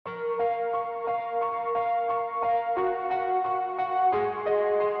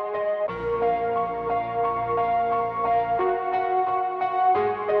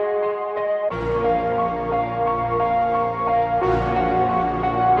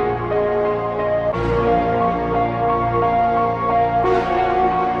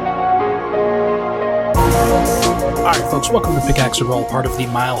All right, folks, welcome to Pickaxe and Roll, part of the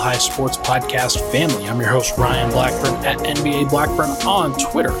Mile High Sports Podcast family. I'm your host, Ryan Blackburn, at NBA Blackburn on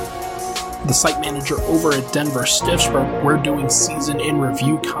Twitter. The site manager over at Denver Stiffs, where we're doing season in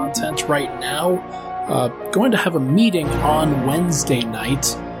review content right now. Going to have a meeting on Wednesday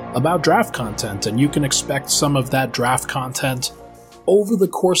night about draft content, and you can expect some of that draft content over the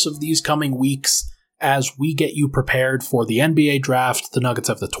course of these coming weeks as we get you prepared for the NBA draft. The Nuggets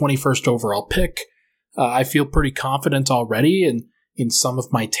have the 21st overall pick. I feel pretty confident already in some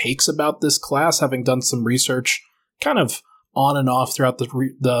of my takes about this class, having done some research kind of on and off throughout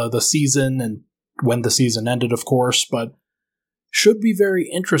the season and when the season ended, of course, but should be very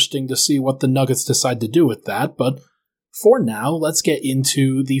interesting to see what the Nuggets decide to do with that. But for now, let's get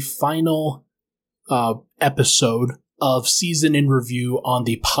into the final episode of Season in Review on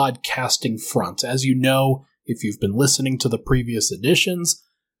the podcasting front. As you know, if you've been listening to the previous editions,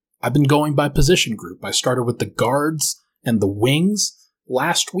 I've been going by position group. I started with the guards and the wings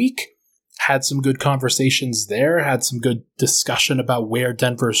last week. Had some good conversations there. Had some good discussion about where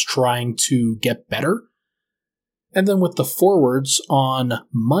Denver's trying to get better. And then with the forwards on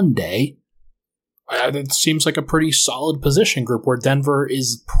Monday, it seems like a pretty solid position group where Denver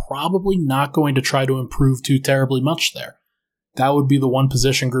is probably not going to try to improve too terribly much there. That would be the one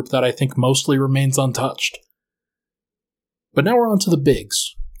position group that I think mostly remains untouched. But now we're on to the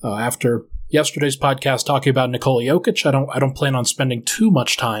bigs. After yesterday's podcast talking about Nikola Jokić, I don't plan on spending too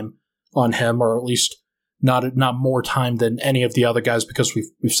much time on him, or at least not more time than any of the other guys, because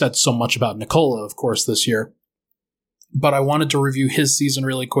we've said so much about Nikola, of course, this year. But I wanted to review his season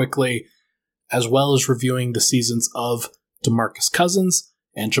really quickly, as well as reviewing the seasons of DeMarcus Cousins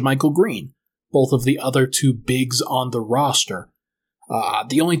and JaMychal Green, both of the other two bigs on the roster.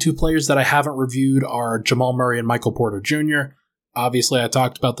 The only two players that I haven't reviewed are Jamal Murray and Michael Porter Jr. Obviously, I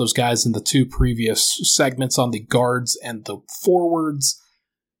talked about those guys in the two previous segments on the guards and the forwards,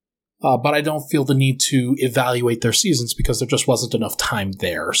 but I don't feel the need to evaluate their seasons because there just wasn't enough time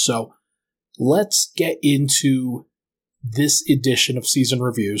there. So let's get into this edition of season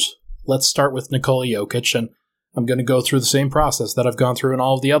reviews. Let's start with Nikola Jokić, and I'm going to go through the same process that I've gone through in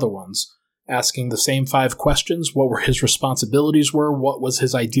all of the other ones, asking the same 5 questions. What were his responsibilities were? What was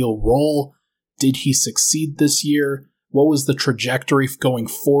his ideal role? Did he succeed this year? What was the trajectory going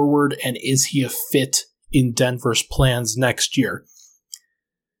forward, and is he a fit in Denver's plans next year?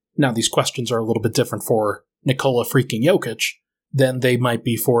 Now, these questions are a little bit different for Nikola freaking Jokić than they might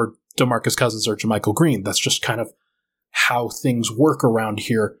be for DeMarcus Cousins or JaMychal Green. That's just kind of how things work around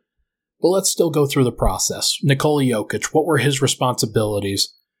here. But let's still go through the process. Nikola Jokić, what were his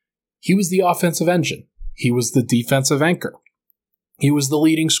responsibilities? He was the offensive engine. He was the defensive anchor. He was the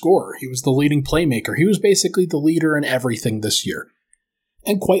leading scorer. He was the leading playmaker. He was basically the leader in everything this year.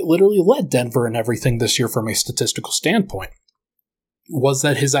 And quite literally led Denver in everything this year from a statistical standpoint. Was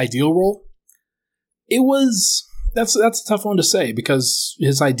that his ideal role? It was. That's a tough one to say, because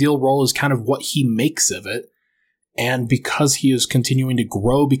his ideal role is kind of what he makes of it. And because he is continuing to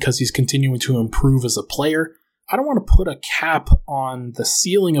grow, because he's continuing to improve as a player, I don't want to put a cap on the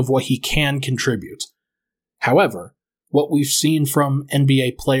ceiling of what he can contribute. However, what we've seen from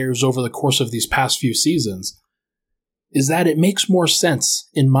NBA players over the course of these past few seasons is that it makes more sense,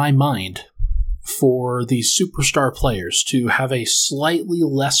 in my mind, for these superstar players to have a slightly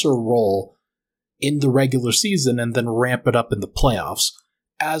lesser role in the regular season and then ramp it up in the playoffs,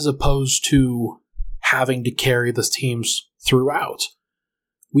 as opposed to having to carry the teams throughout.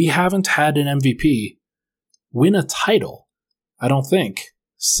 We haven't had an MVP win a title, I don't think,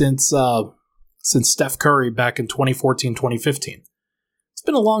 since Steph Curry back in 2014-2015. It's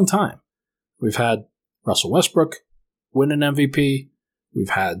been a long time. We've had Russell Westbrook win an MVP. We've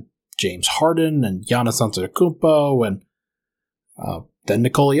had James Harden and Giannis Antetokounmpo and then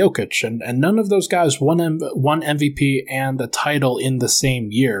Nikola Jokić. And none of those guys won MVP and a title in the same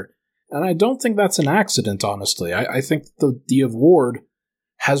year. And I don't think that's an accident, honestly. I think the award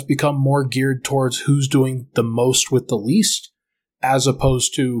has become more geared towards who's doing the most with the least, as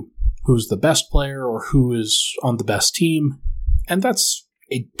opposed to who's the best player or who is on the best team. And that's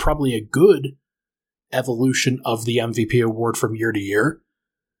probably a good evolution of the MVP award from year to year.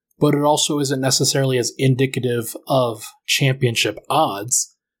 But it also isn't necessarily as indicative of championship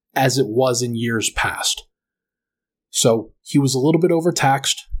odds as it was in years past. So he was a little bit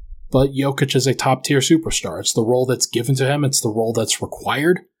overtaxed, but Jokić is a top-tier superstar. It's the role that's given to him. It's the role that's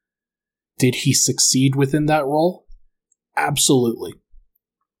required. Did he succeed within that role? Absolutely.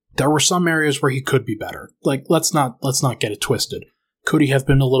 There were some areas where he could be better. Like, let's not get it twisted. Could he have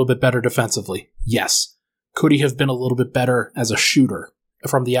been a little bit better defensively? Yes. Could he have been a little bit better as a shooter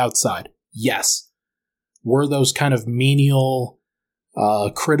from the outside? Yes. were those kind of menial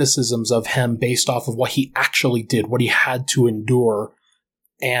criticisms of him based off of what he actually did, what he had to endure,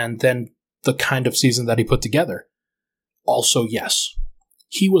 and then the kind of season that he put together? Also, yes.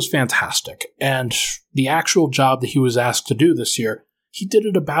 He was fantastic, and the actual job that he was asked to do this year, he did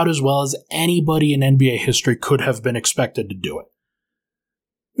it about as well as anybody in NBA history could have been expected to do it.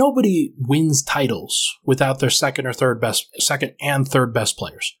 Nobody wins titles without their second and third best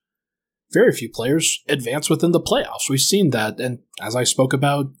players. Very few players advance within the playoffs. We've seen that, and as I spoke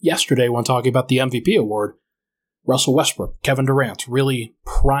about yesterday when talking about the MVP award, Russell Westbrook, Kevin Durant, really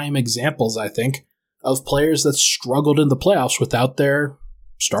prime examples, I think, of players that struggled in the playoffs without their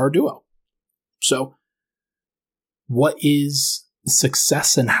star duo. So, what is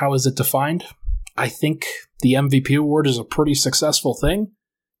success and how is it defined? I think the MVP award is a pretty successful thing.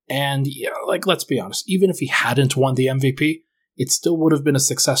 And, let's be honest, even if he hadn't won the MVP, it still would have been a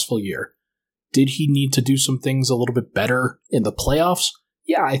successful year. Did he need to do some things a little bit better in the playoffs?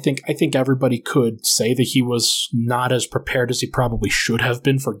 Yeah, I think everybody could say that he was not as prepared as he probably should have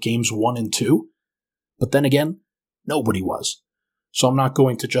been for games 1 and 2. But then again, nobody was. So I'm not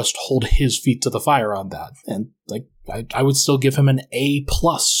going to just hold his feet to the fire on that. And I would still give him an A+,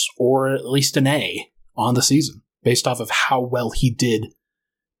 or at least an A on the season, based off of how well he did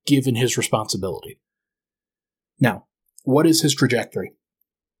given his responsibility. Now, what is his trajectory?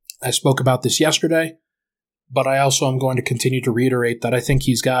 I spoke about this yesterday, but I also am going to continue to reiterate that I think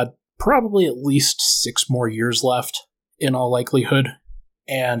he's got probably at least 6 more years left, in all likelihood.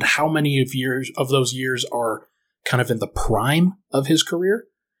 And how many of those years are kind of in the prime of his career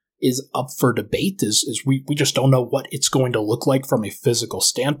is up for debate. We just don't know what it's going to look like from a physical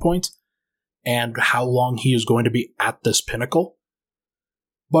standpoint and how long he is going to be at this pinnacle.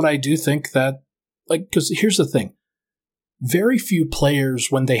 But I do think that, because here's the thing. Very few players,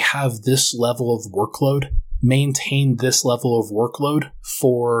 when they have this level of workload, maintain this level of workload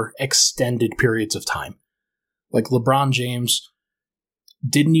for extended periods of time. Like LeBron James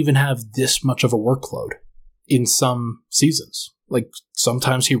didn't even have this much of a workload in some seasons.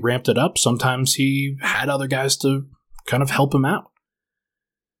 Sometimes he ramped it up, sometimes he had other guys to kind of help him out.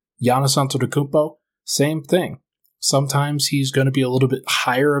 Giannis Antetokounmpo, same thing. Sometimes he's going to be a little bit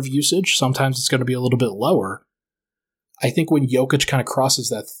higher of usage, sometimes it's going to be a little bit lower. I think when Jokić kind of crosses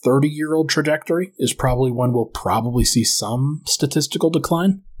that 30-year-old trajectory is probably when we'll probably see some statistical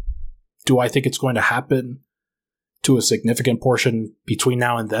decline. Do I think it's going to happen to a significant portion between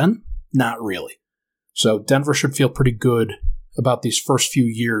now and then? Not really. So Denver should feel pretty good about these first few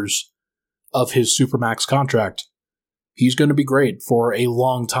years of his Supermax contract. He's going to be great for a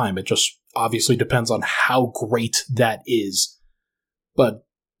long time. It just obviously depends on how great that is. But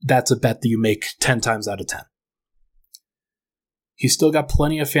that's a bet that you make 10 times out of 10. He's still got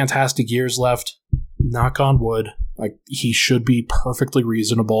plenty of fantastic years left. Knock on wood. He should be perfectly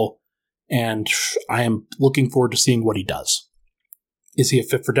reasonable. And I am looking forward to seeing what he does. Is he a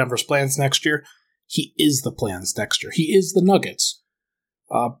fit for Denver's plans next year? He is the plans next year. He is the Nuggets.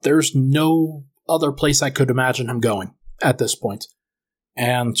 There's no other place I could imagine him going at this point.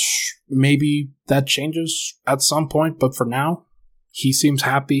 And maybe that changes at some point, but for now, he seems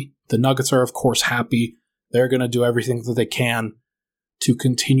happy. The Nuggets are, of course, happy. They're going to do everything that they can to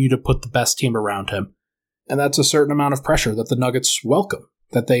continue to put the best team around him. And that's a certain amount of pressure that the Nuggets welcome,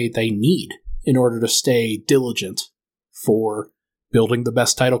 that they need in order to stay diligent for building the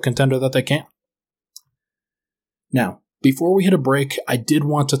best title contender that they can. Now, before we hit a break, I did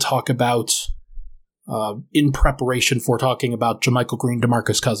want to talk about, in preparation for talking about JaMychal Green,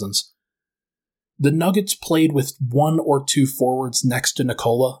 DeMarcus Cousins, the Nuggets played with 1 or 2 forwards next to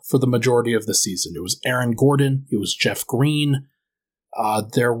Nikola for the majority of the season. It was Aaron Gordon, it was Jeff Green,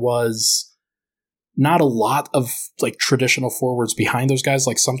 there was not a lot of traditional forwards behind those guys.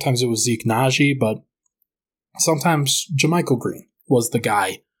 Sometimes it was Zeke Naji, but sometimes JaMychal Green was the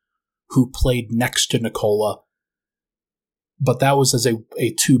guy who played next to Nikola. But that was as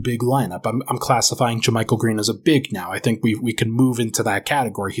a too big lineup. I'm classifying JaMychal Green as a big now. I think we can move into that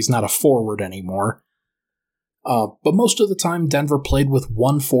category. He's not a forward anymore. But most of the time, Denver played with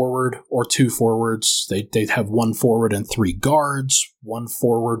 1 forward or 2 forwards. They'd have 1 forward and 3 guards, 1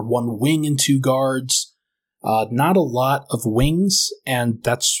 forward, 1 wing and 2 guards. Not a lot of wings, and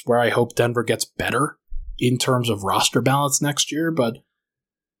that's where I hope Denver gets better in terms of roster balance next year. But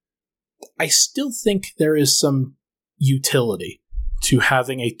I still think there is some utility to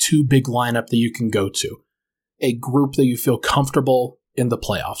having a too big lineup that you can go to, a group that you feel comfortable in the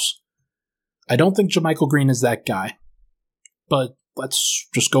playoffs. I don't think JaMychal Green is that guy, but let's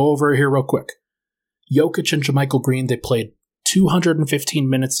just go over it here real quick. Jokić and JaMychal Green, they played 215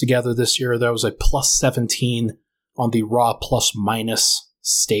 minutes together this year. That was a plus 17 on the raw plus minus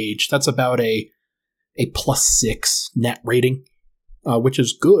stage. That's about a plus 6 net rating, which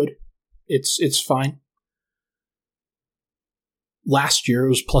is good. It's fine. Last year it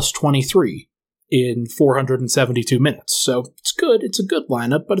was plus 23 in 472 minutes. So it's good. It's a good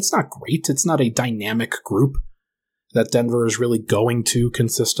lineup, but it's not great. It's not a dynamic group that Denver is really going to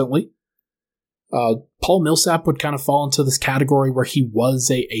consistently. Paul Millsap would kind of fall into this category where he was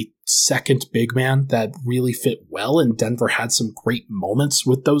a second big man that really fit well, and Denver had some great moments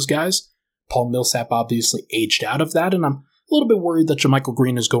with those guys. Paul Millsap obviously aged out of that, and I'm a little bit worried that JaMychal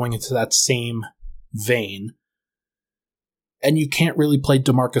Green is going into that same vein. And you can't really play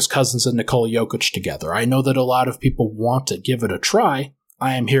DeMarcus Cousins and Nikola Jokić together. I know that a lot of people want to give it a try.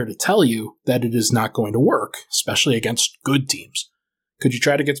 I am here to tell you that it is not going to work, especially against good teams. Could you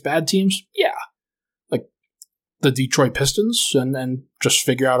try it against bad teams? Yeah. Like the Detroit Pistons, and just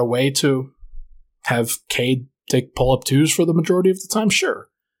figure out a way to have Cade take pull-up twos for the majority of the time? Sure.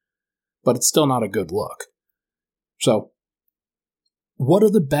 But it's still not a good look. So, what are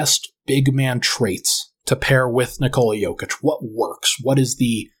the best big man traits to pair with Nikola Jokić? What works? What is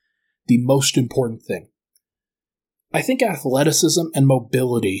the most important thing? I think athleticism and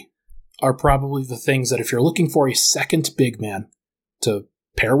mobility are probably the things that if you're looking for a second big man to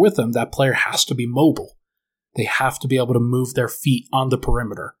pair with him, that player has to be mobile. They have to be able to move their feet on the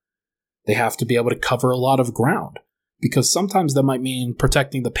perimeter. They have to be able to cover a lot of ground, because sometimes that might mean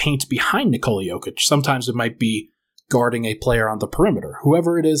protecting the paint behind Nikola Jokić. Sometimes it might be guarding a player on the perimeter.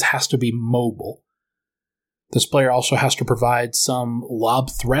 Whoever it is has to be mobile. This player also has to provide some lob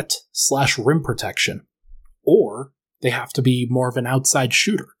threat / rim protection, or they have to be more of an outside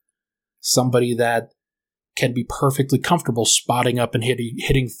shooter, somebody that can be perfectly comfortable spotting up and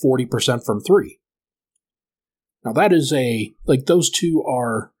hitting 40% from three. Now that is those two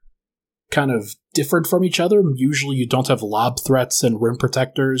are kind of different from each other. Usually you don't have lob threats and rim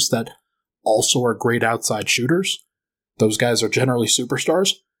protectors that also are great outside shooters. Those guys are generally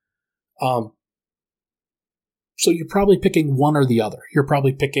superstars. So you're probably picking one or the other. You're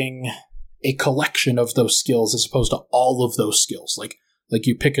probably picking a collection of those skills as opposed to all of those skills. Like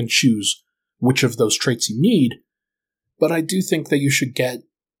you pick and choose which of those traits you need. But I do think that you should get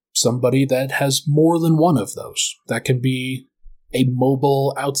somebody that has more than one of those. That can be a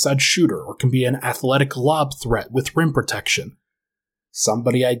mobile outside shooter, or can be an athletic lob threat with rim protection.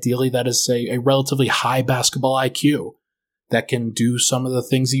 Somebody ideally that is a relatively high basketball IQ that can do some of the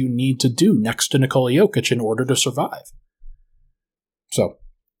things that you need to do next to Nikola Jokić in order to survive. So,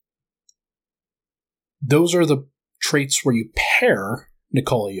 those are the traits where you pair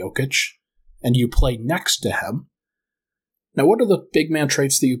Nikola Jokić and you play next to him. Now, what are the big man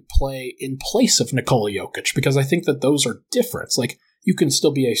traits that you play in place of Nikola Jokić? Because I think that those are different. Like, you can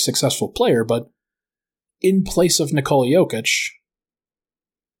still be a successful player, but in place of Nikola Jokić,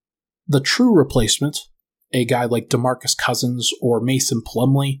 the true replacement, a guy like DeMarcus Cousins or Mason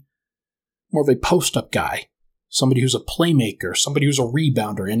Plumlee, more of a post-up guy, somebody who's a playmaker, somebody who's a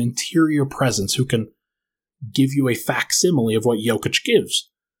rebounder, an interior presence who can give you a facsimile of what Jokić gives.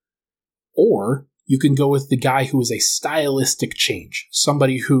 Or you can go with the guy who is a stylistic change,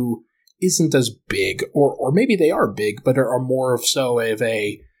 somebody who isn't as big, or maybe they are big, but are more of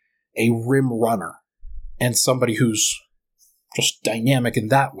a rim runner, and somebody who's just dynamic in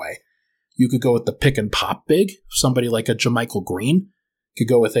that way. You could go with the pick and pop big, somebody like a JaMychal Green. You could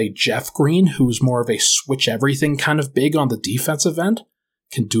go with a Jeff Green, who's more of a switch everything kind of big on the defensive end,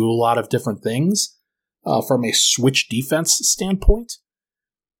 can do a lot of different things from a switch defense standpoint.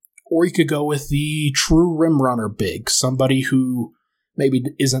 Or you could go with the true rim runner big, somebody who maybe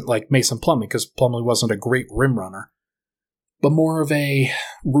isn't like Mason Plumlee, because Plumlee wasn't a great rim runner, but more of a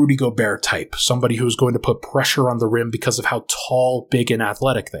Rudy Gobert type, somebody who's going to put pressure on the rim because of how tall, big, and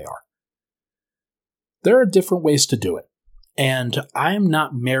athletic they are. There are different ways to do it, and I am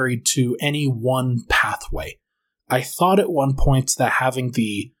not married to any one pathway. I thought at one point that having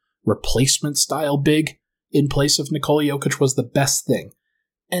the replacement style big in place of Nikola Jokić was the best thing.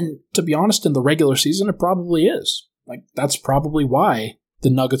 And to be honest, in the regular season, it probably is. Like, that's probably why the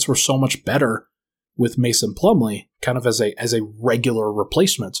Nuggets were so much better with Mason Plumlee, kind of as a regular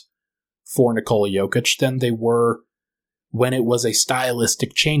replacement for Nikola Jokić, than they were when it was a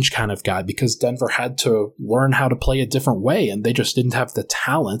stylistic change kind of guy, because Denver had to learn how to play a different way, and they just didn't have the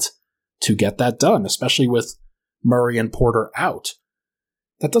talent to get that done, especially with Murray and Porter out.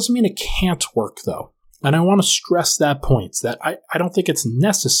 That doesn't mean it can't work, though. And I want to stress that point, that I don't think it's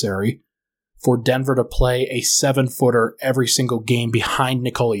necessary for Denver to play a 7-footer every single game behind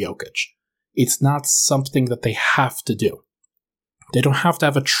Nikola Jokić. It's not something that they have to do. They don't have to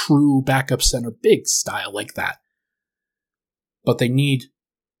have a true backup center big style like that. But they need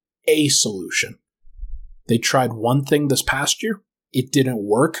a solution. They tried one thing this past year. It didn't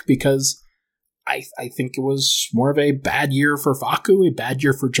work because I think it was more of a bad year for Facu, a bad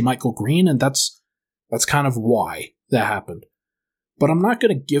year for JaMychal Green, and that's kind of why that happened. But I'm not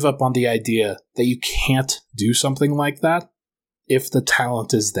going to give up on the idea that you can't do something like that if the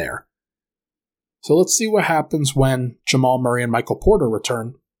talent is there. So let's see what happens when Jamal Murray and Michael Porter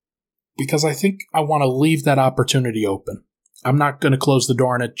return, because I think I want to leave that opportunity open. I'm not going to close the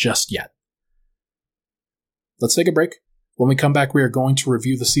door on it just yet. Let's take a break. When we come back, we are going to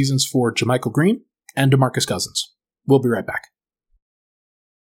review the seasons for JaMychal Green and DeMarcus Cousins. We'll be right back.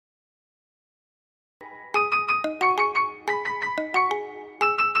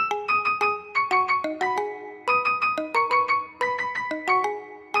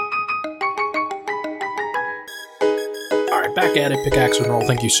 Back at it, Pickaxe and Roll.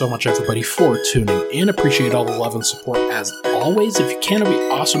 Thank you so much, everybody, for tuning in. Appreciate all the love and support as always. If you can, it would be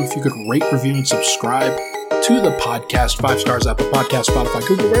awesome if you could rate, review, and subscribe to the podcast. 5 stars, Apple Podcast, Spotify,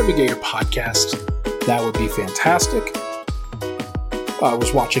 Google, wherever you get your podcast. That would be fantastic. I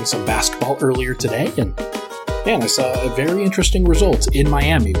was watching some basketball earlier today, and man, I saw a very interesting result in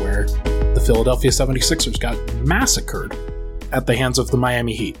Miami where the Philadelphia 76ers got massacred at the hands of the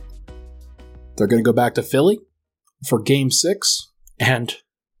Miami Heat. They're going to go back to Philly for Game 6, and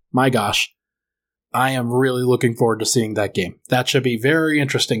my gosh, I am really looking forward to seeing that game. That should be very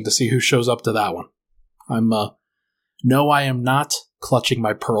interesting to see who shows up to that one. I am not clutching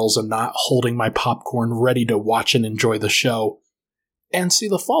my pearls and not holding my popcorn ready to watch and enjoy the show and see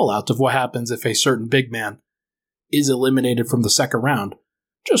the fallout of what happens if a certain big man is eliminated from the second round,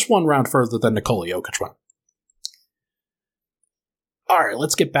 just one round further than Nikola Jokić went. All right,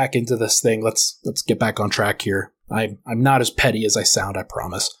 let's get back into this thing. Let's get back on track here. I'm not as petty as I sound, I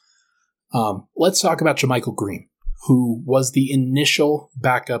promise. Let's talk about JaMychal Green, who was the initial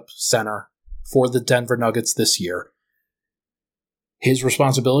backup center for the Denver Nuggets this year. His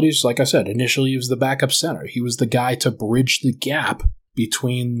responsibilities, like I said, initially he was the backup center. He was the guy to bridge the gap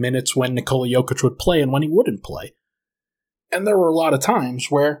between minutes when Nikola Jokić would play and when he wouldn't play. And there were a lot of times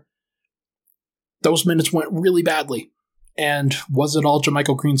where those minutes went really badly. And was it all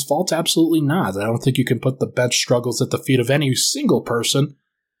JaMychal Green's fault? Absolutely not. I don't think you can put the bench struggles at the feet of any single person,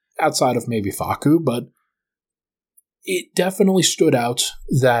 outside of maybe Facu, but it definitely stood out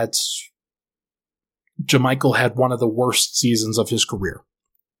that JaMychal had one of the worst seasons of his career.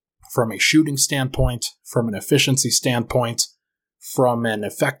 From a shooting standpoint, from an efficiency standpoint, from an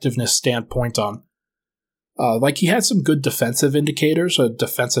effectiveness standpoint on he had some good defensive indicators or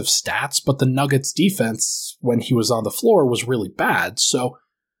defensive stats, but the Nuggets defense, when he was on the floor, was really bad. So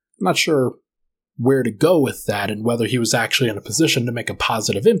I'm not sure where to go with that and whether he was actually in a position to make a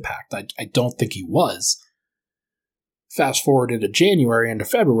positive impact. I don't think he was. Fast forward into January into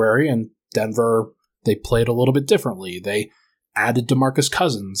February, and Denver, they played a little bit differently. They added DeMarcus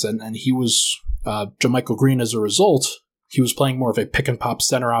Cousins, and he was, JaMychal Green as a result, he was playing more of a pick-and-pop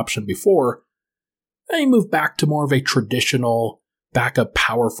center option before. And he moved back to more of a traditional backup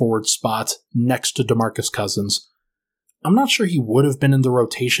power forward spot next to DeMarcus Cousins. I'm not sure he would have been in the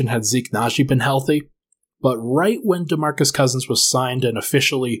rotation had Zeke Naji been healthy, but right when DeMarcus Cousins was signed and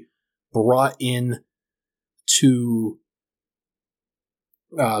officially brought in to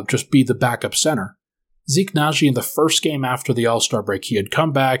just be the backup center, Zeke Naji in the first game after the All-Star break, he had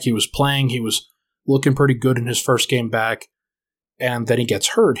come back, he was playing, he was looking pretty good in his first game back, and then he gets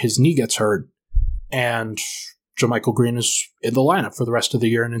hurt, his knee gets hurt. And JaMychal Green is in the lineup for the rest of the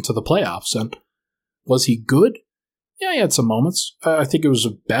year and into the playoffs. And was he good? Yeah, he had some moments. I think it was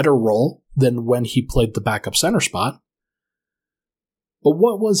a better role than when he played the backup center spot. But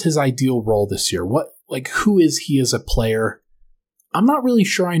what was his ideal role this year? Who is he as a player? I'm not really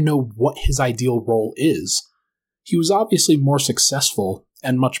sure I know what his ideal role is. He was obviously more successful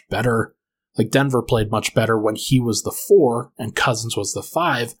and much better. Denver played much better when he was the 4 and Cousins was the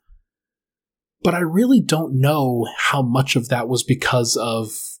 5. But I really don't know how much of that was because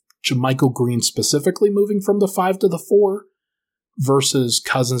of JaMychal Green specifically moving from the 5 to the 4 versus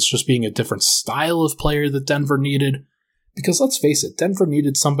Cousins just being a different style of player that Denver needed. Because let's face it, Denver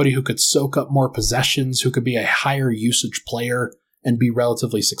needed somebody who could soak up more possessions, who could be a higher usage player and be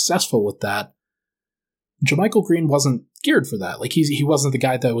relatively successful with that. JaMychal Green wasn't geared for that. He wasn't the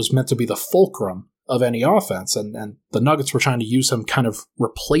guy that was meant to be the fulcrum of any offense, and the Nuggets were trying to use him kind of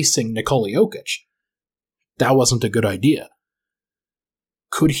replacing Nikola Jokić. That wasn't a good idea.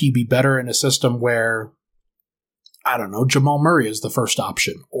 Could he be better in a system where, I don't know, Jamal Murray is the first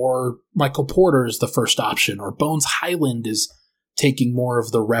option, or Michael Porter is the first option, or Bones Highland is taking more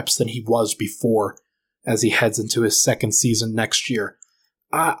of the reps than he was before as he heads into his second season next year.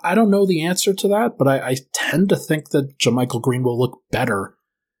 I don't know the answer to that, but I tend to think that JaMychal Green will look better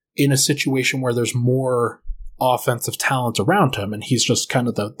in a situation where there's more offensive talent around him, and he's just kind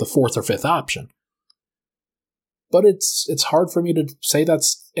of the fourth or fifth option. But it's hard for me to say that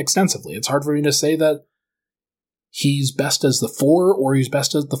extensively. It's hard for me to say that he's best as the 4 or he's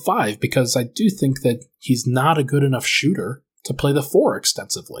best as the 5, because I do think that he's not a good enough shooter to play the 4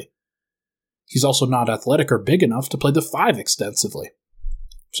 extensively. He's also not athletic or big enough to play the 5 extensively.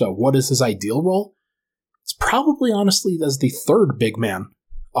 So what is his ideal role? It's probably, honestly, as the third big man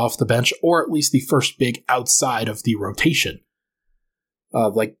off the bench, or at least the first big outside of the rotation.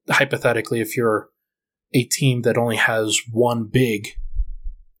 Like, hypothetically, if you're a team that only has one big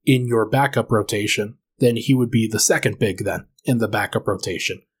in your backup rotation, then he would be the second big then in the backup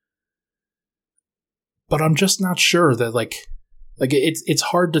rotation. But I'm just not sure that, it's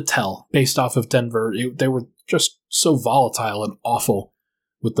hard to tell based off of Denver. They were just so volatile and awful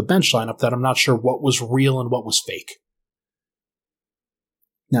with the bench lineup that I'm not sure what was real and what was fake.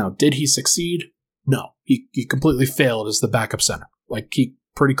 Now, did he succeed? No. He completely failed as the backup center. He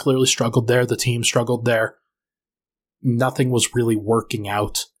pretty clearly struggled there. The team struggled there. Nothing was really working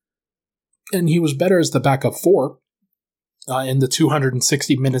out. And he was better as the backup 4. In the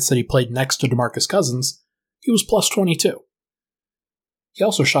 260 minutes that he played next to DeMarcus Cousins, he was plus 22. He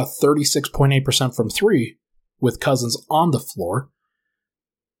also shot 36.8% from 3 with Cousins on the floor.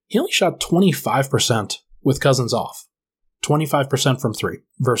 He only shot 25% with Cousins off. 25% from 3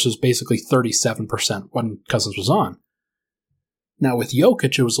 versus basically 37% when Cousins was on. Now with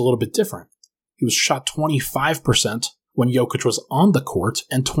Jokić, it was a little bit different. He was shot 25% when Jokić was on the court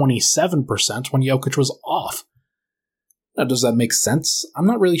and 27% when Jokić was off. Now, does that make sense? I'm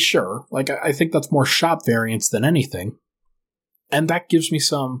not really sure. I think that's more shot variance than anything. And that gives me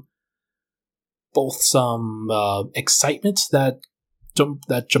some excitement that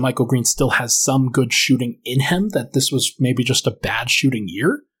JaMychal Green still has some good shooting in him, that this was maybe just a bad shooting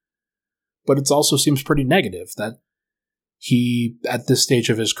year. But it also seems pretty negative that he, at this stage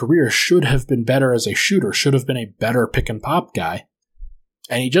of his career, should have been better as a shooter, should have been a better pick-and-pop guy,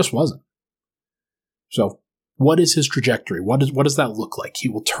 and he just wasn't. So, what is his trajectory? What does that look like? He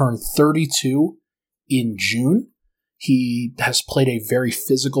will turn 32 in June. He has played a very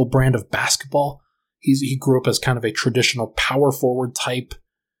physical brand of basketball. He grew up as kind of a traditional power forward type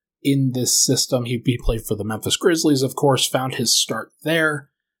in this system. He played for the Memphis Grizzlies, of course, found his start there.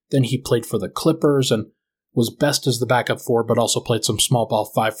 Then he played for the Clippers and was best as the backup 4, but also played some small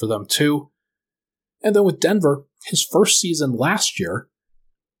ball 5 for them too. And then with Denver, his first season last year,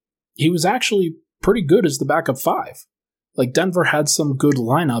 he was actually pretty good as the backup 5. Denver had some good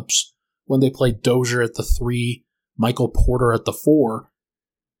lineups when they played Dozier at the 3, Michael Porter at the 4,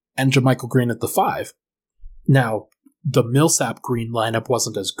 and JaMychal Green at the 5. Now, the Millsap Green lineup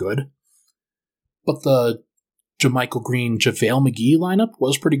wasn't as good, but the JaMychal Green, JaVale McGee lineup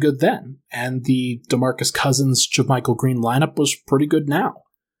was pretty good then, and the DeMarcus Cousins, JaMychal Green lineup was pretty good now.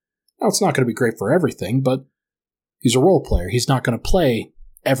 Now, it's not going to be great for everything, but he's a role player. He's not going to play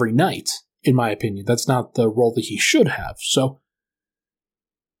every night, in my opinion. That's not the role that he should have. So,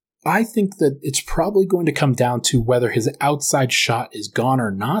 I think that it's probably going to come down to whether his outside shot is gone or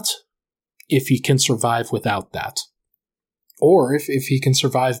not, if he can survive without that. Or if he can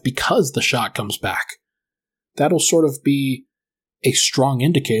survive because the shot comes back. That'll sort of be a strong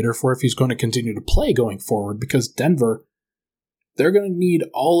indicator for if he's going to continue to play going forward, because Denver, they're going to need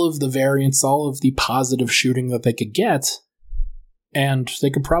all of the variance, all of the positive shooting that they could get, and they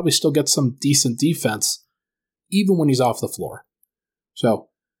could probably still get some decent defense even when he's off the floor. So,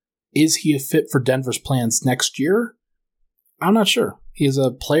 is he a fit for Denver's plans next year? I'm not sure. He has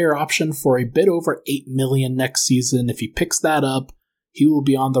a player option for a bit over $8 million next season. If he picks that up, he will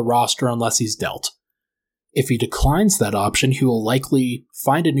be on the roster unless he's dealt. If he declines that option, he will likely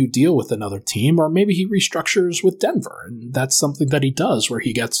find a new deal with another team, or maybe he restructures with Denver, and that's something that he does, where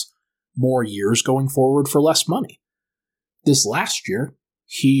he gets more years going forward for less money. This last year,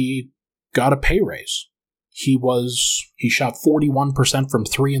 he got a pay raise. He shot 41% from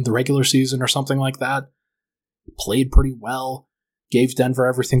 3 in the regular season or something like that. Played pretty well, gave Denver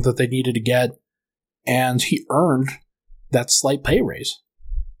everything that they needed to get, and he earned that slight pay raise.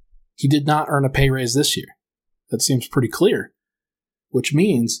 He did not earn a pay raise this year. That seems pretty clear, which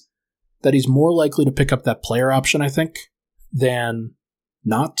means that he's more likely to pick up that player option, I think, than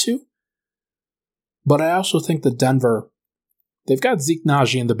not to. But I also think that Denver, they've got Zeke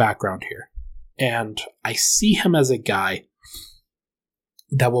Naji in the background here, and I see him as a guy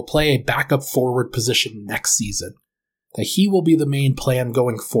that will play a backup forward position next season that he will be the main plan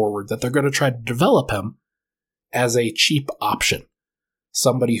going forward, that they're going to try to develop him as a cheap option.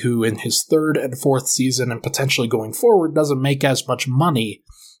 Somebody who in his third and fourth season and potentially going forward doesn't make as much money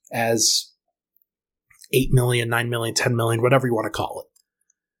as $8 million, $9 million, $10 million, whatever you want to call it.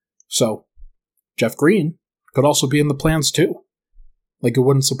 So, Jeff Green could also be in the plans too. Like, it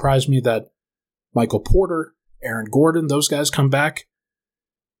wouldn't surprise me that Michael Porter, Aaron Gordon, those guys come back,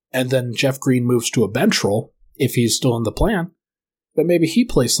 and then Jeff Green moves to a bench role, if he's still in the plan, but maybe he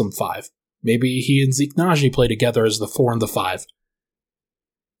plays some 5. Maybe he and Zeke Nnaji play together as the 4 and the 5.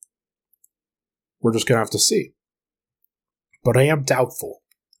 We're just going to have to see. But I am doubtful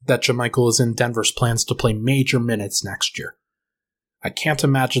that JaMychal is in Denver's plans to play major minutes next year. I can't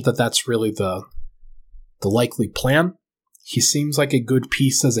imagine that that's really the likely plan. He seems like a good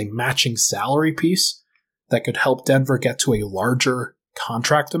piece as a matching salary piece that could help Denver get to a larger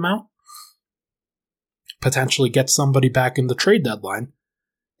contract amount. Potentially get somebody back in the trade deadline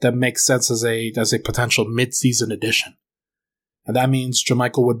that makes sense as a potential mid-season addition. And that means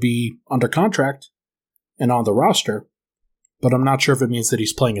JaMychal would be under contract and on the roster, but I'm not sure if it means that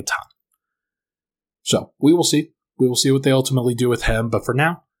he's playing a ton. So, we will see. We will see what they ultimately do with him, but for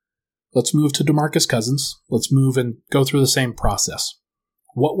now, let's move to DeMarcus Cousins. Let's move and go through the same process.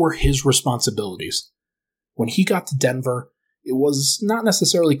 What were his responsibilities? When he got to Denver, it was not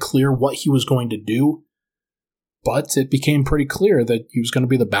necessarily clear what he was going to do, but it became pretty clear that he was going to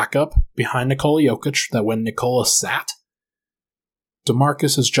be the backup behind Nikola Jokić, that when Nikola sat,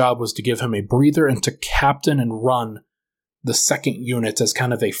 DeMarcus' job was to give him a breather and to captain and run the second unit as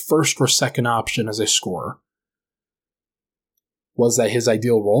kind of a first or second option as a scorer. Was that his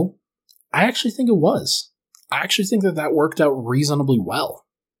ideal role? I actually think it was. I actually think that worked out reasonably well.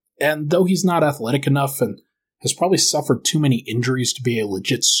 And though he's not athletic enough and has probably suffered too many injuries to be a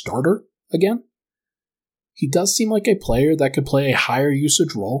legit starter again, he does seem like a player that could play a higher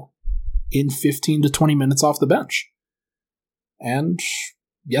usage role in 15 to 20 minutes off the bench. And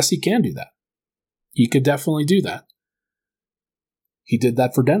yes, he can do that. He could definitely do that. He did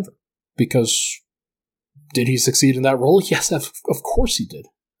that for Denver. Because did he succeed in that role? Yes, of course he did.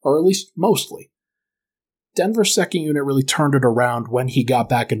 Or at least mostly. Denver's second unit really turned it around when he got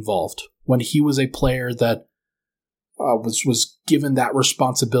back involved. When he was a player that was given that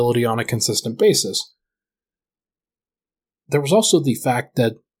responsibility on a consistent basis. There was also the fact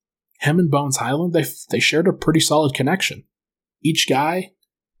that him and Bones Highland, they shared a pretty solid connection. Each guy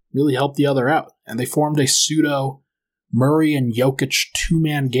really helped the other out, and they formed a pseudo Murray and Jokić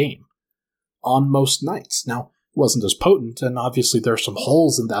two-man game on most nights. Now, it wasn't as potent, and obviously there are some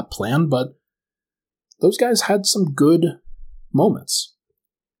holes in that plan, but those guys had some good moments,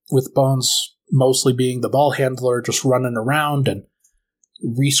 with Bones mostly being the ball handler, just running around and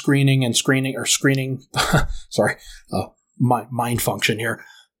rescreening and screening. Sorry, my mind function here.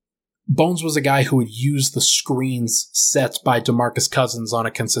 Bones was a guy who would use the screens set by DeMarcus Cousins on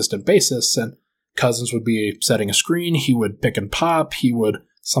a consistent basis, and Cousins would be setting a screen, he would pick and pop, he would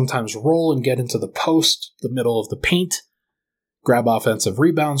sometimes roll and get into the post, the middle of the paint, grab offensive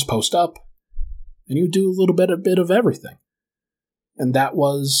rebounds, post up, and he would do a bit of everything. And that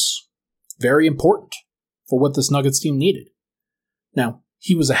was very important for what this Nuggets team needed. Now,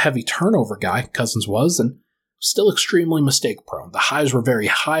 he was a heavy turnover guy, Cousins was, and still extremely mistake-prone. The highs were very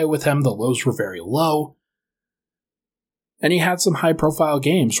high with him, the lows were very low. And he had some high-profile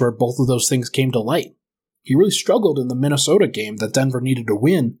games where both of those things came to light. He really struggled in the Minnesota game that Denver needed to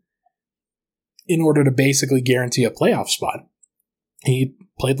win in order to basically guarantee a playoff spot. He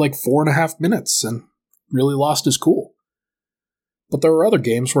played like 4.5 minutes and really lost his cool. But there were other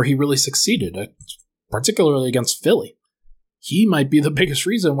games where he really succeeded, particularly against Philly. He might be the biggest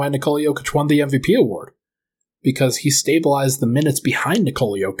reason why Nikola Jokić won the MVP award, because he stabilized the minutes behind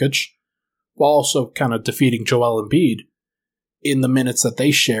Nikola Jokić while also kind of defeating Joel Embiid in the minutes that they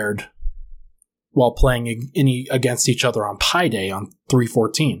shared while playing against each other on Pi Day on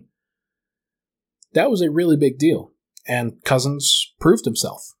 3/14. That was a really big deal, and Cousins proved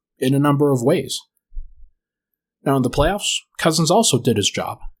himself in a number of ways. Now in the playoffs, Cousins also did his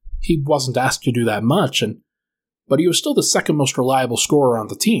job. He wasn't asked to do that much, but he was still the second most reliable scorer on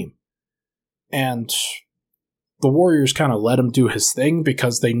the team. And the Warriors kind of let him do his thing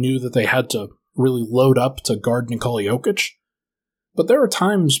because they knew that they had to really load up to guard Nikola Jokić. But there were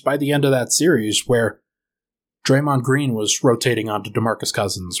times by the end of that series where Draymond Green was rotating onto DeMarcus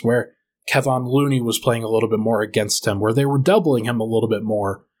Cousins, where Kevon Looney was playing a little bit more against him, where they were doubling him a little bit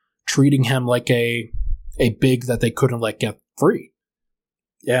more, treating him like a big that they couldn't let get free.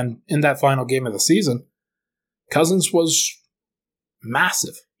 And in that final game of the season, Cousins was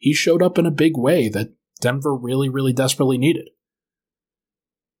massive. He showed up in a big way that Denver really, really desperately needed.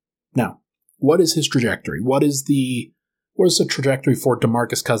 Now, what is his trajectory? What is the trajectory for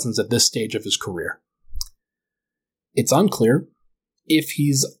DeMarcus Cousins at this stage of his career? It's unclear if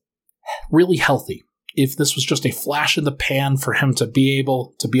he's really healthy, if this was just a flash in the pan for him to be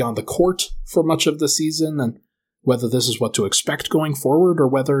able to be on the court for much of the season, and whether this is what to expect going forward or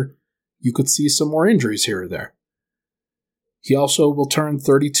whether you could see some more injuries here or there. He also will turn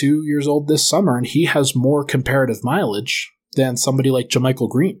 32 years old this summer, and he has more comparative mileage than somebody like JaMychal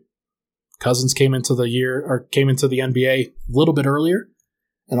Green. Cousins came into the NBA a little bit earlier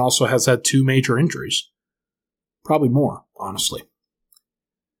and also has had 2 major injuries. Probably more, honestly.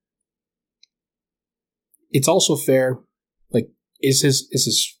 It's also fair, is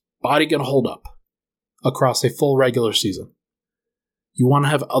his body going to hold up across a full regular season? You want to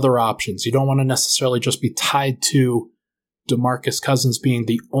have other options. You don't want to necessarily just be tied to DeMarcus Cousins being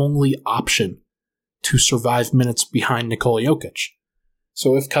the only option to survive minutes behind Nikola Jokić.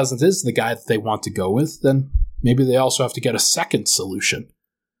 So if Cousins is the guy that they want to go with, then maybe they also have to get a second solution.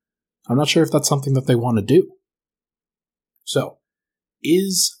 I'm not sure if that's something that they want to do. So,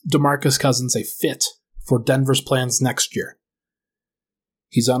 is DeMarcus Cousins a fit for Denver's plans next year?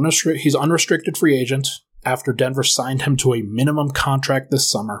 He's unrestricted free agent after Denver signed him to a minimum contract this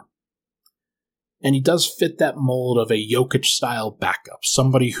summer. And he does fit that mold of a Jokic-style backup,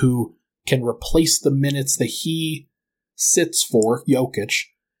 somebody who can replace the minutes that he sits for, Jokic,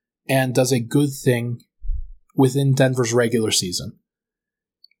 and does a good thing within Denver's regular season.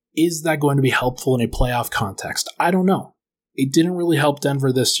 Is that going to be helpful in a playoff context? I don't know. It didn't really help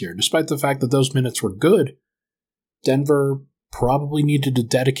Denver this year. Despite the fact that those minutes were good, Denver probably needed to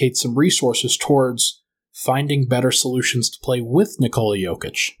dedicate some resources towards finding better solutions to play with Nikola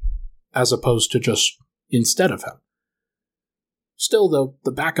Jokić, as opposed to just instead of him. Still, though,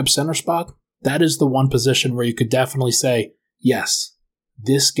 the backup center spot, that is the one position where you could definitely say, yes,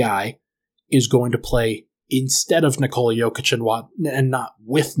 this guy is going to play instead of Nikola Jokić and not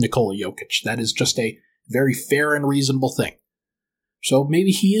with Nikola Jokić. That is just a very fair and reasonable thing. So maybe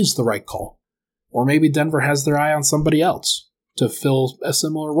he is the right call. Or maybe Denver has their eye on somebody else to fill a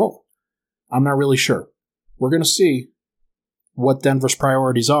similar role. I'm not really sure. We're going to see what Denver's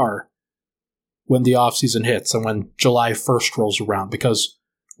priorities are when the offseason hits and when July 1st rolls around, because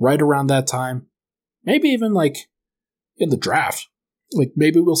right around that time, maybe even in the draft,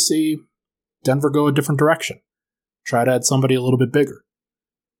 maybe we'll see Denver go a different direction. Try to add somebody a little bit bigger.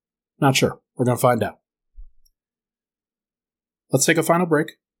 Not sure. We're going to find out. Let's take a final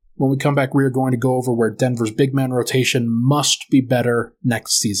break. When we come back, we are going to go over where Denver's big man rotation must be better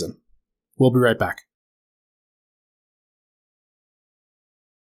next season. We'll be right back.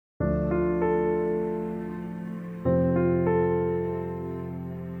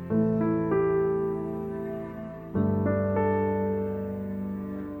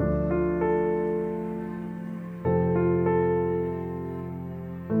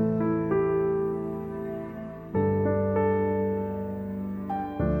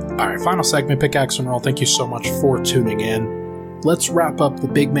 Alright, final segment, Pickaxe and Roll. Thank you so much for tuning in. Let's wrap up the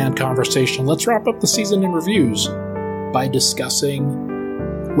big man conversation. Let's wrap up the season in reviews by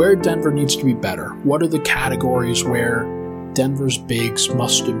discussing where Denver needs to be better. What are the categories where Denver's bigs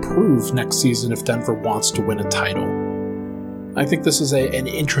must improve next season if Denver wants to win a title? I think this is an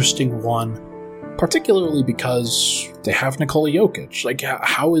interesting one, particularly because they have Nikola Jokić.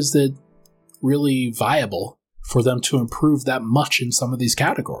 How is it really viable for them to improve that much in some of these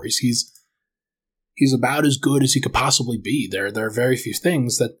categories? He's about as good as he could possibly be. There are very few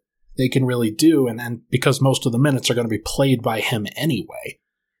things that they can really do, and because most of the minutes are going to be played by him anyway.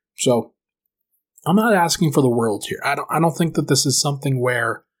 So I'm not asking for the world here. I don't think that this is something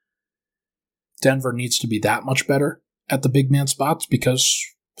where Denver needs to be that much better at the big man spots, because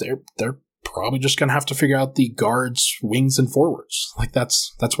they're probably just going to have to figure out the guards, wings, and forwards.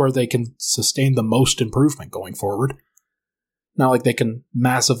 That's where they can sustain the most improvement going forward. Not like they can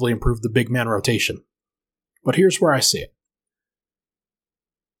massively improve the big man rotation. But here's where I see it.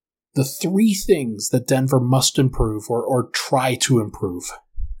 The 3 things that Denver must improve or try to improve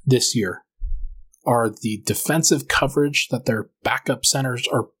this year are the defensive coverage that their backup centers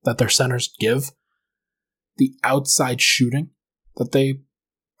or that their centers give, the outside shooting that they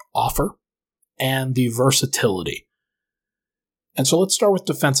offer, and the versatility. And so let's start with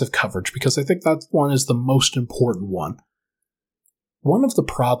defensive coverage, because I think that one is the most important one. One of the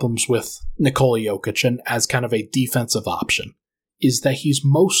problems with Nikola Jokić and as kind of a defensive option is that he's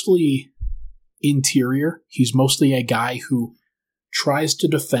mostly interior. He's mostly a guy who tries to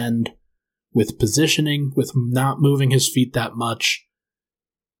defend with positioning, with not moving his feet that much.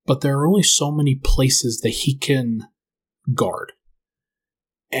 but there are only so many places that he can guard.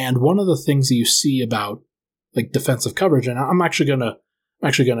 And one of the things that you see about like defensive coverage, and I'm actually gonna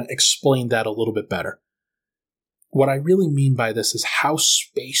explain that a little bit better. What I really mean by this is how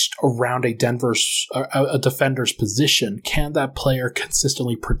spaced around a defender's position can that player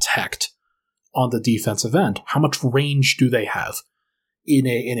consistently protect on the defensive end? How much range do they have in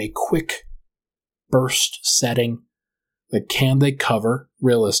a quick burst setting? Like, can they cover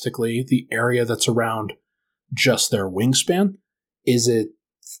realistically the area that's around just their wingspan? Is it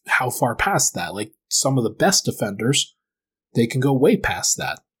how far past that? Like, some of the best defenders, they can go way past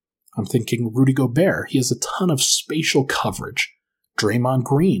that. I'm thinking Rudy Gobert. He has a ton of spatial coverage. Draymond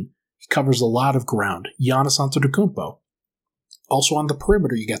Green, he covers a lot of ground. Giannis Antetokounmpo. Also on the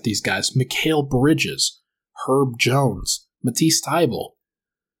perimeter, you got these guys. Mikal Bridges, Herb Jones, Matisse Thybulle.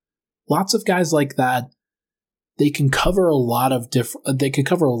 Lots of guys like that. They can cover a lot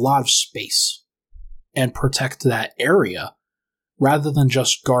of space and protect that area rather than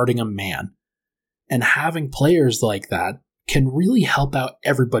just guarding a man. And having players like that can really help out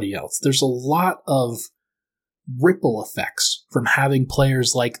everybody else. There's a lot of ripple effects from having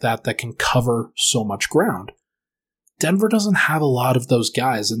players like that can cover so much ground. Denver doesn't have a lot of those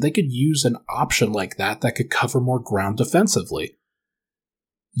guys, and they could use an option like that could cover more ground defensively.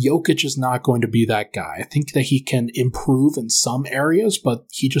 Jokić is not going to be that guy. I think that he can improve in some areas, but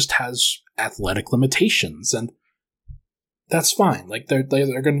he just has athletic limitations, and that's fine. Like, they're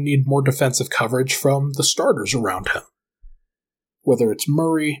going to need more defensive coverage from the starters around him. Whether it's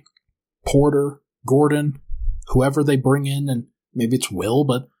Murray, Porter, Gordon, whoever they bring in, and maybe it's Will,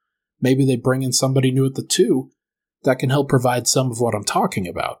 but maybe they bring in somebody new at the 2 that can help provide some of what I'm talking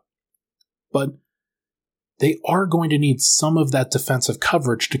about. But they are going to need some of that defensive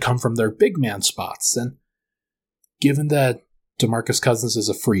coverage to come from their big man spots, and given that DeMarcus Cousins is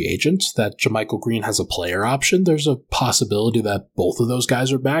a free agent, that JaMychal Green has a player option, there's a possibility that both of those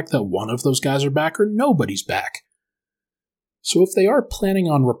guys are back, that one of those guys are back, or nobody's back. So if they are planning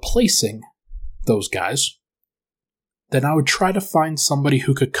on replacing those guys, then I would try to find somebody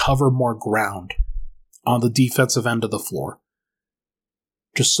who could cover more ground on the defensive end of the floor.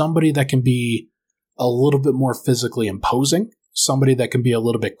 Just somebody that can be a little bit more physically imposing, somebody that can be a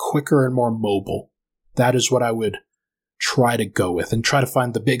little bit quicker and more mobile. That is what I would try to go with, and try to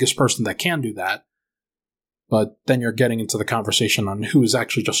find the biggest person that can do that. But then you're getting into the conversation on who is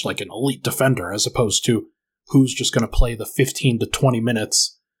actually just like an elite defender, as opposed to who's just going to play the 15 to 20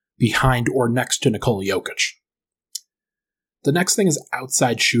 minutes behind or next to Nikola Jokić. The next thing is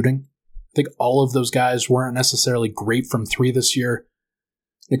outside shooting. I think all of those guys weren't necessarily great from 3 this year.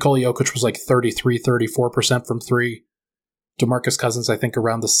 Nikola Jokić was like 33-34% from 3. DeMarcus Cousins, I think,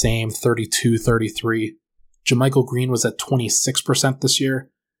 around the same, 32-33. JaMychal Green was at 26% this year.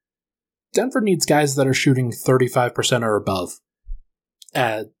 Denver needs guys that are shooting 35% or above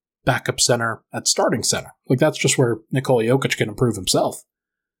at backup center, at starting center. Like, that's just where Nikola Jokić can improve himself.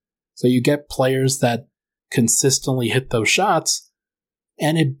 So you get players that consistently hit those shots,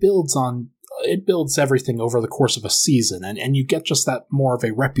 and it builds everything over the course of a season, and you get just that more of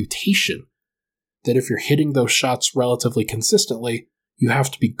a reputation that if you're hitting those shots relatively consistently, you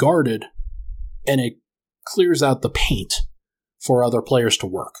have to be guarded, and it clears out the paint for other players to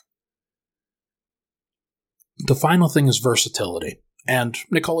work. The final thing is versatility. And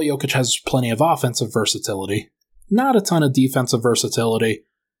Nikola Jokić has plenty of offensive versatility, not a ton of defensive versatility.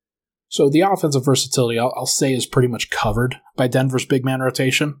 So the offensive versatility, I'll say, is pretty much covered by Denver's big man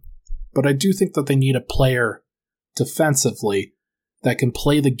rotation. But I do think that they need a player defensively that can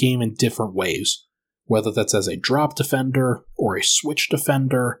play the game in different ways, whether that's as a drop defender or a switch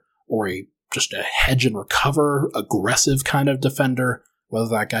defender or just a hedge and recover, aggressive kind of defender, whether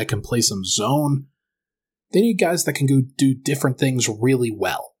that guy can play some zone. They need guys that can go do different things really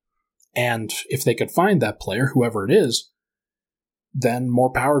well. And if they could find that player, whoever it is, then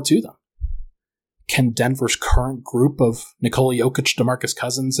more power to them. Can Denver's current group of Nikola Jokić, DeMarcus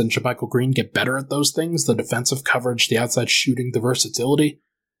Cousins, and JaMychal Green get better at those things? The defensive coverage, the outside shooting, the versatility?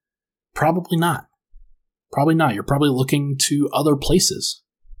 Probably not. Probably not. You're probably looking to other places,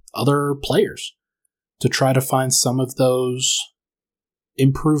 other players, to try to find some of those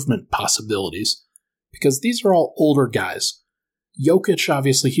improvement possibilities. Because these are all older guys. Jokić,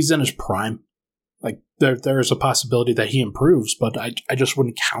 obviously, he's in his prime. Like, there is a possibility that he improves, but I just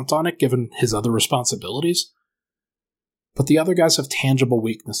wouldn't count on it given his other responsibilities. But the other guys have tangible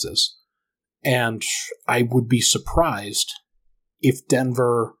weaknesses. And I would be surprised if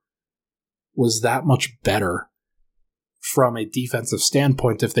Denver was that much better from a defensive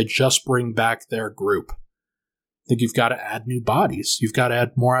standpoint if they just bring back their group. I think you've got to add new bodies. You've got to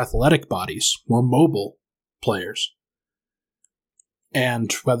add more athletic bodies, more mobile players.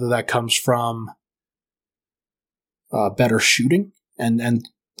 And whether that comes from better shooting, and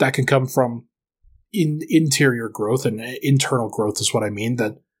that can come from interior growth, and internal growth is what I mean,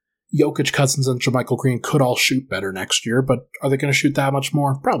 that Jokić, Cousins, and JaMychal Green could all shoot better next year, but are they going to shoot that much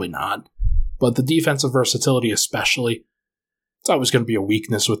more? Probably not. But the defensive versatility especially, it's always going to be a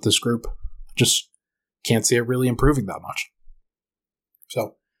weakness with this group. Just can't see it really improving that much.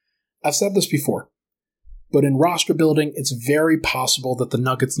 So, I've said this before, but in roster building, it's very possible that the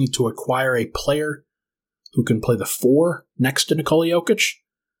Nuggets need to acquire a player who can play the 4 next to Nikola Jokić,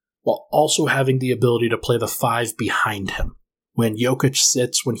 while also having the ability to play the 5 behind him. When Jokić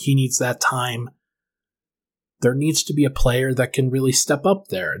sits, when he needs that time, there needs to be a player that can really step up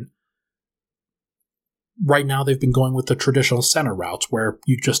there. And right now, they've been going with the traditional center routes, where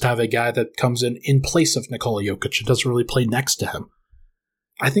you just have a guy that comes in place of Nikola Jokić and doesn't really play next to him.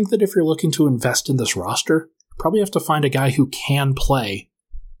 I think that if you're looking to invest in this roster, you probably have to find a guy who can play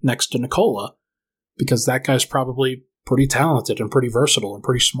next to Nikola, because that guy's probably pretty talented and pretty versatile and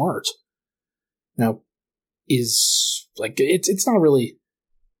pretty smart. Now, it's not really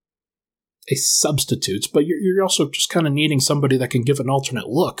a substitute, but you're also just kind of needing somebody that can give an alternate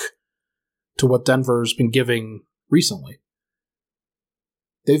look to what Denver's been giving recently.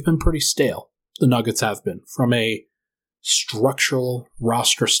 They've been pretty stale, the Nuggets have been, from a structural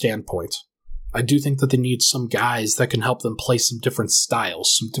roster standpoint. I do think that they need some guys that can help them play some different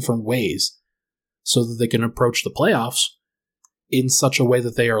styles, some different ways, so that they can approach the playoffs in such a way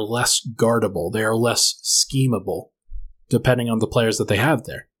that they are less guardable, they are less schemable, depending on the players that they have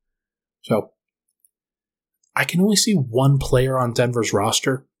there. So, I can only see one player on Denver's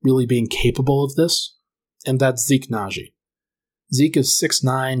roster really being capable of this, and that's Zeke Naji. Zeke is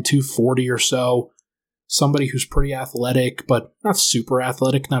 6'9", 240 or so, somebody who's pretty athletic, but not super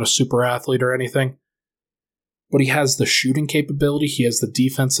athletic, not a super athlete or anything. But he has the shooting capability, he has the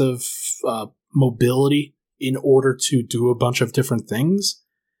defensive mobility in order to do a bunch of different things.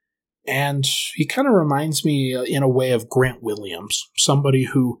 And he kind of reminds me in a way of Grant Williams, somebody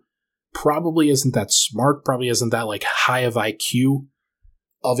who probably isn't that smart, probably isn't that high of IQ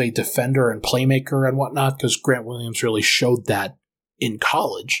of a defender and playmaker and whatnot, because Grant Williams really showed that in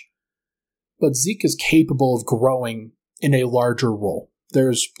college. But Zeke is capable of growing in a larger role.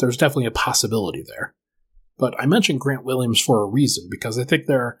 There's definitely a possibility there. But I mentioned Grant Williams for a reason, because I think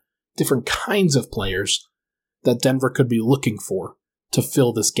there are different kinds of players that Denver could be looking for to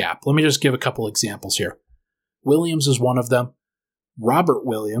fill this gap. Let me just give a couple examples here. Williams is one of them. Robert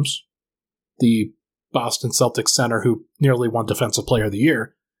Williams, the Boston Celtics center who nearly won Defensive Player of the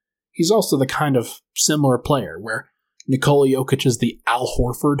Year, he's also the kind of similar player where Nikola Jokić is the Al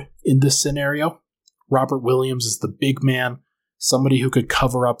Horford in this scenario. Robert Williams is the big man, somebody who could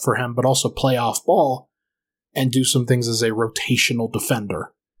cover up for him but also play off ball and do some things as a rotational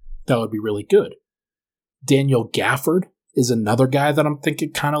defender. That would be really good. Daniel Gafford is another guy that I'm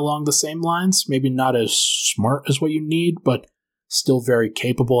thinking kind of along the same lines. Maybe not as smart as what you need, but still very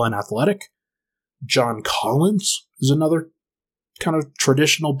capable and athletic. John Collins is another kind of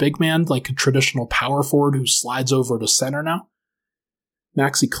traditional big man, like a traditional power forward who slides over to center now.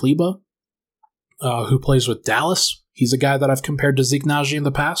 Maxi Kleber, who plays with Dallas. He's a guy that I've compared to Zeke Naji in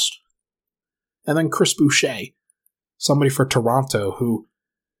the past. And then Chris Boucher, somebody for Toronto who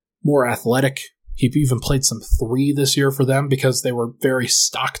more athletic. He even played some 3 this year for them because they were very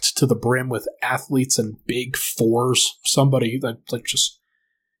stocked to the brim with athletes and big 4s. Somebody that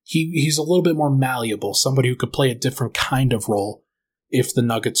he's a little bit more malleable, somebody who could play a different kind of role if the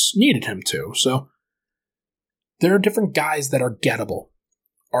Nuggets needed him to. So there are different guys that are gettable.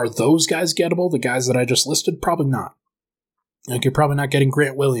 Are those guys gettable? The guys that I just listed? Probably not. You're probably not getting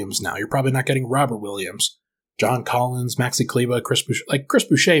Grant Williams now. You're probably not getting Robert Williams, John Collins, Maxi Kleber, Chris Boucher. Chris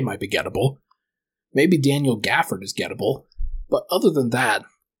Boucher might be gettable. Maybe Daniel Gafford is gettable. But other than that,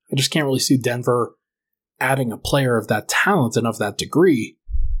 I just can't really see Denver adding a player of that talent and of that degree,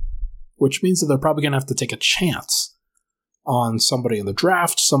 which means that they're probably going to have to take a chance on somebody in the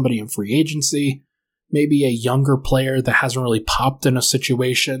draft, somebody in free agency, maybe a younger player that hasn't really popped in a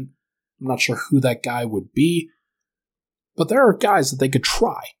situation. I'm not sure who that guy would be. But there are guys that they could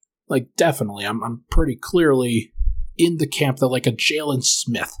try. Definitely. I'm pretty clearly in the camp that a Jalen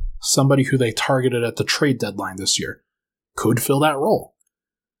Smith, somebody who they targeted at the trade deadline this year, could fill that role.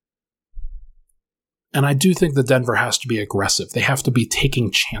 And I do think that Denver has to be aggressive. They have to be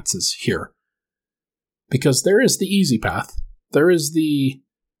taking chances here. Because there is the easy path. There is the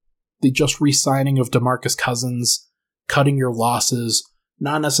just re-signing of DeMarcus Cousins, cutting your losses,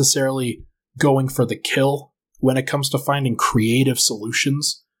 not necessarily going for the kill when it comes to finding creative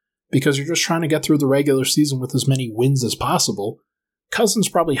solutions, because you're just trying to get through the regular season with as many wins as possible, Cousins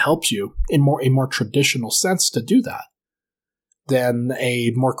probably helps you in a more traditional sense to do that than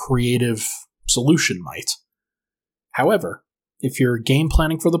a more creative solution might. However, if you're game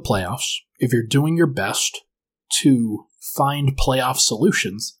planning for the playoffs, if you're doing your best to find playoff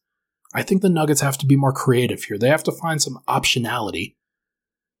solutions, I think the Nuggets have to be more creative here. They have to find some optionality.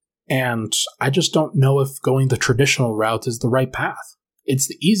 And I just don't know if going the traditional route is the right path. It's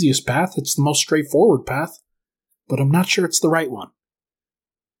the easiest path. It's the most straightforward path. But I'm not sure it's the right one.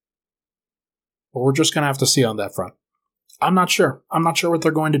 But we're just going to have to see on that front. I'm not sure. I'm not sure what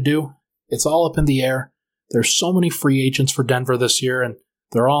they're going to do. It's all up in the air. There's so many free agents for Denver this year, and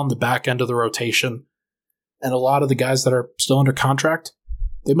they're all on the back end of the rotation. And a lot of the guys that are still under contract,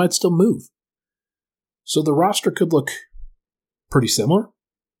 they might still move. So the roster could look pretty similar.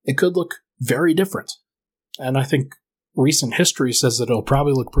 It could look very different. And I think recent history says that it'll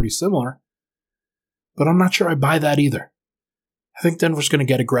probably look pretty similar. But I'm not sure I buy that either. I think Denver's going to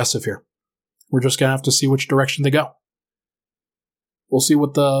get aggressive here. We're just going to have to see which direction they go. We'll see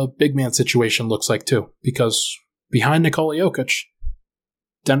what the big man situation looks like too, because behind Nikola Jokić,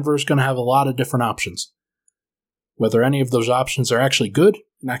 Denver's going to have a lot of different options. Whether any of those options are actually good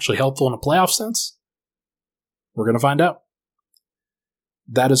and actually helpful in a playoff sense, we're going to find out.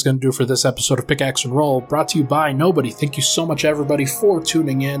 That is going to do for this episode of Pickaxe and Roll, brought to you by Nobody. Thank you so much, everybody, for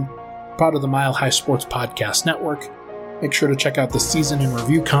tuning in. Part of the Mile High Sports Podcast Network. Make sure to check out the season in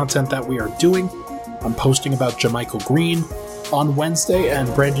review content that we are doing. I'm posting about JaMychal Green on Wednesday,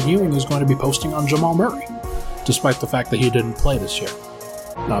 and Brandon Ewing is going to be posting on Jamal Murray, despite the fact that he didn't play this year.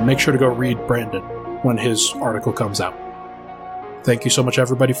 Make sure to go read Brandon when his article comes out. Thank you so much,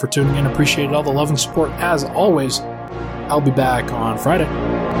 everybody, for tuning in. Appreciate all the love and support. As always, I'll be back on Friday.